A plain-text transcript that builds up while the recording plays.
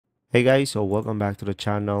Hey guys, so welcome back to the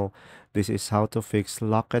channel. This is how to fix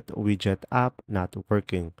Locket Widget app not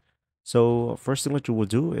working. So first thing what you will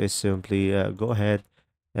do is simply go ahead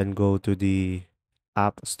and go to the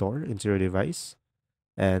app store into your device.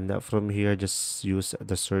 And from here, just use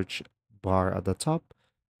the search bar at the top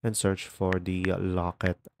and search for the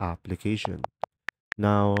Locket application.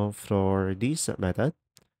 Now for this method,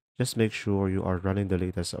 just make sure you are running the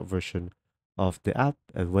latest version of the app,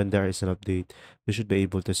 and when there is an update, you should be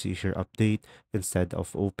able to see here update instead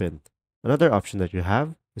of open. Another option that you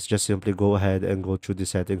have is just simply go ahead and go through the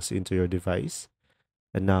settings into your device,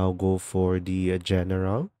 and now go for the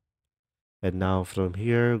general, and now from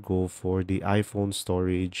here go for the iPhone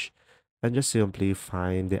storage, and just simply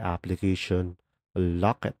find the application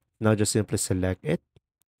Locket. Now just simply select it,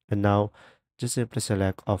 and now just simply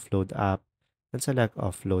select offload app and select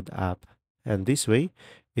offload app. And this way,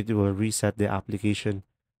 it will reset the application.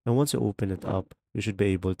 And once you open it up, you should be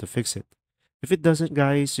able to fix it. If it doesn't,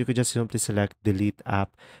 guys, you could just simply select delete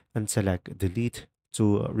app and select delete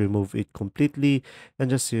to remove it completely. And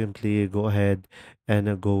just simply go ahead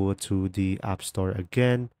and go to the App Store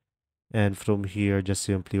again. And from here, just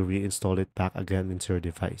simply reinstall it back again into your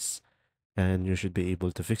device. And you should be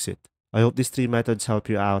able to fix it. I hope these three methods help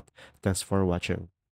you out. Thanks for watching.